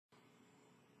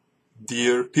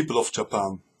Dear people of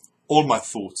Japan, all my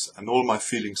thoughts and all my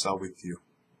feelings are with you.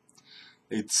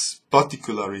 It's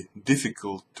particularly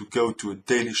difficult to go to a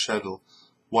daily schedule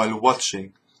while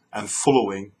watching and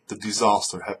following the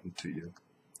disaster happen to you.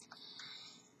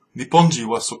 Nipponji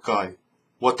wa sokai,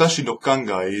 watashi no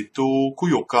kangae to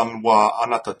kuyokan wa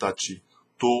anata tachi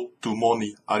to tomo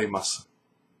ni arimasu.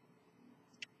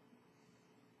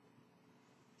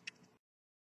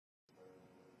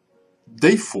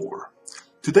 Day 4.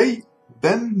 Today,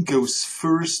 Ben goes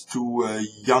first to a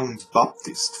young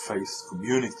Baptist faith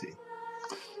community.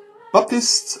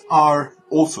 Baptists are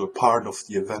also a part of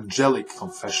the evangelic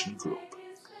confession group.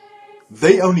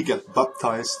 They only get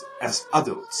baptized as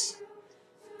adults.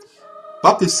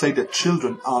 Baptists say that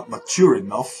children aren't mature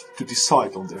enough to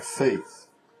decide on their faith.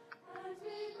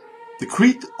 The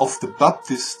creed of the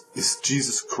Baptist is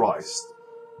Jesus Christ.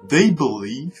 They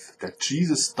believe that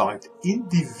Jesus died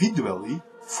individually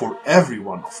for every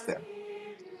one of them.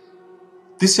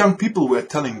 These young people were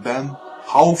telling Ben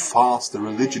how fast the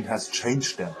religion has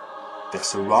changed them, their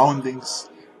surroundings,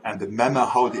 and the manner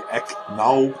how they act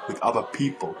now with other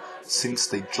people since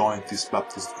they joined this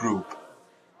Baptist group.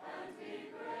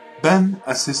 Ben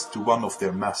assists to one of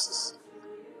their masses.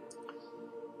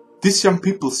 These young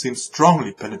people seem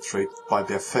strongly penetrated by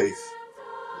their faith.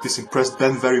 This impressed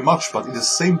Ben very much, but at the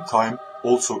same time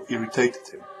also irritated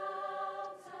him.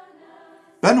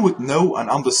 Ben would know and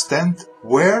understand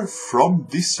where from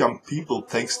these young people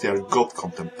takes their God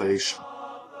contemplation.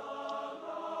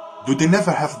 Do they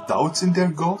never have doubts in their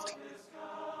God?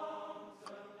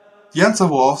 The answer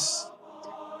was,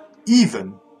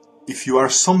 even if you are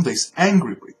some days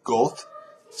angry with God,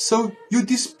 so you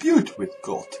dispute with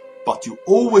God, but you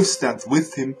always stand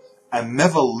with Him and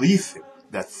never leave Him,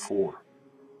 that for.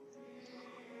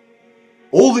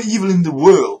 All the evil in the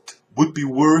world would be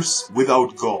worse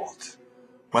without God.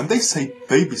 When they say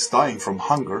babies dying from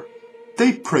hunger,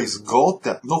 they praise God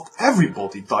that not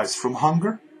everybody dies from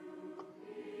hunger.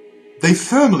 They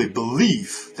firmly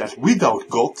believe that without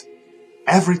God,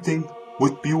 everything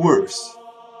would be worse.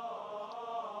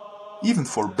 Even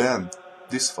for Ben,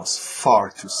 this was far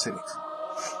too cynical.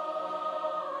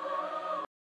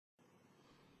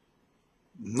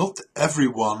 Not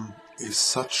everyone is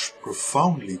such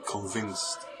profoundly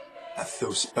convinced as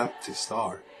those Baptists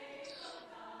are.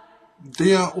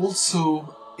 There are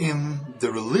also in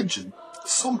the religion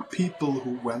some people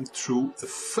who went through a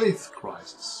faith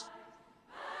crisis.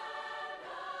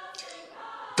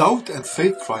 Doubt and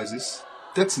faith crisis,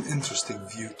 that's an interesting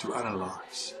view to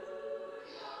analyze.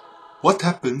 What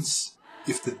happens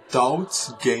if the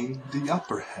doubts gain the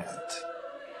upper hand?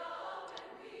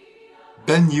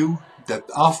 Ben knew that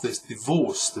after his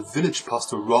divorce, the village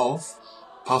pastor Ralph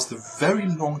passed a very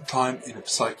long time in a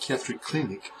psychiatric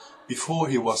clinic before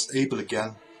he was able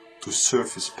again to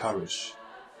serve his parish.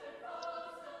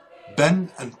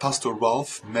 Ben and Pastor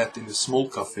Ralph met in a small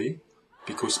cafe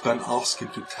because Ben asked him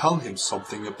to tell him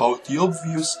something about the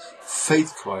obvious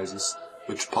faith crisis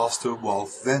which Pastor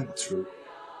Ralph went through.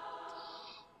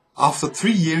 After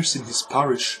 3 years in his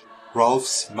parish,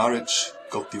 Ralph's marriage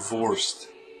got divorced.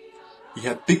 He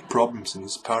had big problems in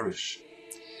his parish.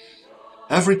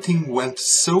 Everything went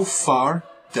so far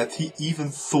that he even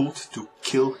thought to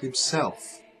kill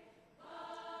himself.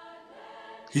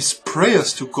 His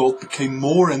prayers to God became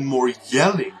more and more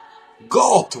yelling,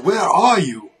 "God, where are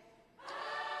you?"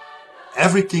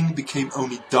 Everything became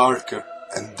only darker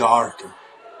and darker.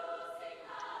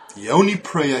 The only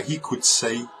prayer he could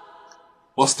say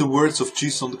was the words of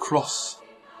Jesus on the cross.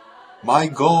 my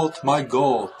God,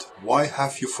 why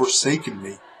have you forsaken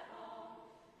me?"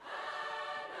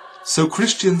 So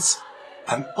Christians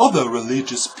and other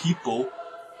religious people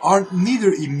are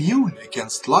neither immune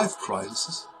against life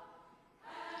crises,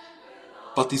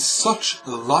 but is such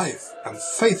a life and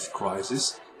faith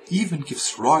crisis even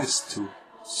gives rise to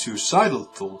suicidal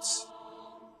thoughts.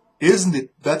 Isn't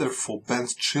it better for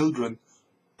Ben's children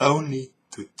only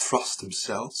to trust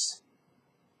themselves?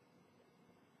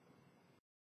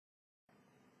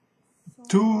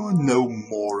 To know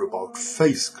more about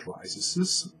faith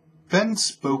crises, Ben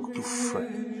spoke to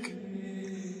Frank.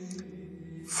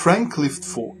 Frank lived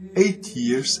for 8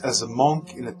 years as a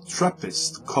monk in a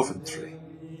Trappist Coventry.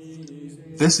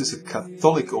 This is a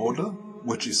Catholic order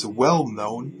which is well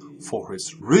known for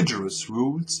its rigorous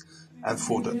rules and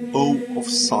for the oath of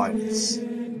silence.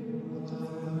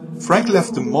 Frank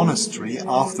left the monastery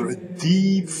after a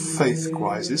deep faith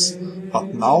crisis,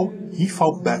 but now he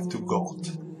found back to God,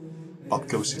 but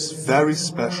goes his very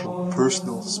special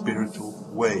personal spiritual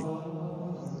way.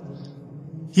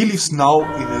 He lives now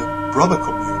in a brother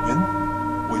communion,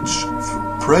 which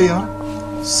through prayer,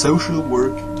 social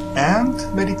work and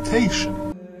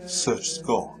meditation searched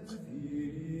God.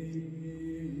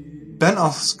 Ben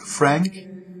asked Frank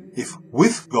if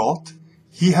with God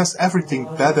he has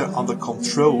everything better under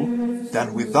control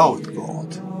than without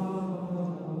God.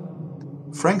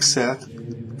 Frank said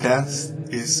that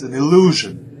is an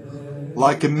illusion,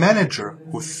 like a manager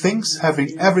who thinks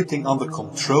having everything under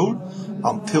control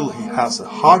until he has a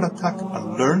heart attack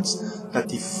and learns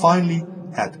that he finally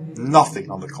had nothing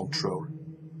under control.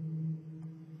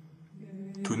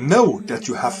 To know that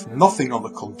you have nothing under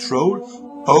control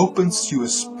opens you a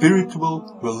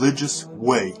spiritual, religious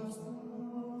way.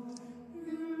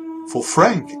 For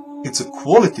Frank, it's a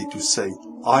quality to say,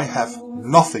 I have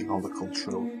nothing under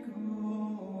control.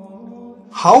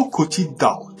 How could he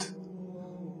doubt?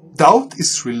 Doubt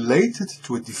is related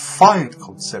to a defined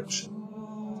conception.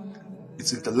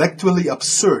 It's intellectually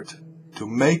absurd to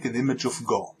make an image of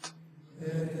God.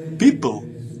 People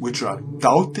which are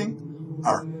doubting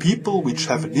are people which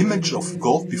have an image of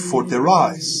God before their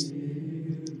eyes.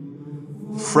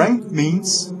 Frank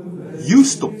means you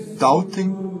stop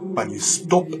doubting when you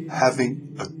stop having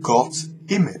a God's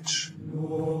image.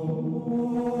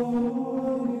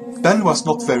 Ben was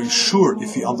not very sure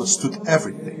if he understood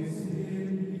everything.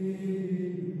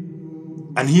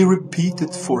 And he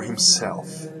repeated for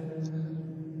himself,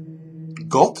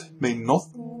 God may not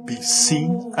be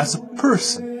seen as a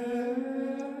person.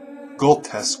 God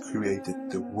has created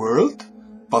the world,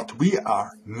 but we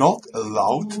are not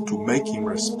allowed to make him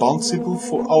responsible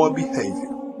for our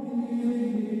behavior.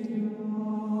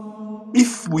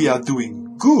 If we are doing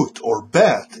good or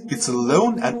bad, it's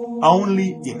alone and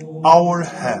only in our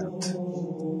hand.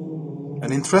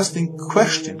 An interesting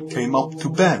question came up to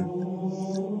Ben.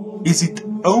 Is it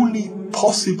only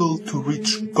possible to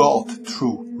reach God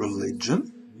through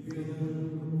religion?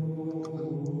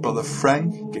 Brother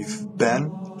Frank gave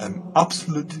Ben an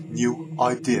absolute new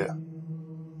idea.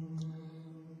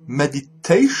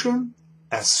 Meditation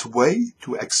as way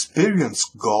to experience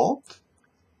God,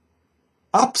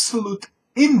 absolute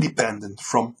independent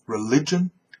from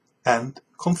religion and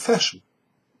confession.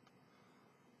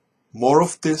 More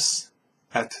of this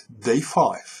at day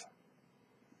 5.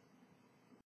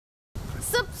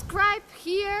 Subscribe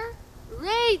here,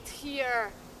 rate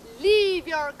here, leave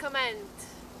your comment.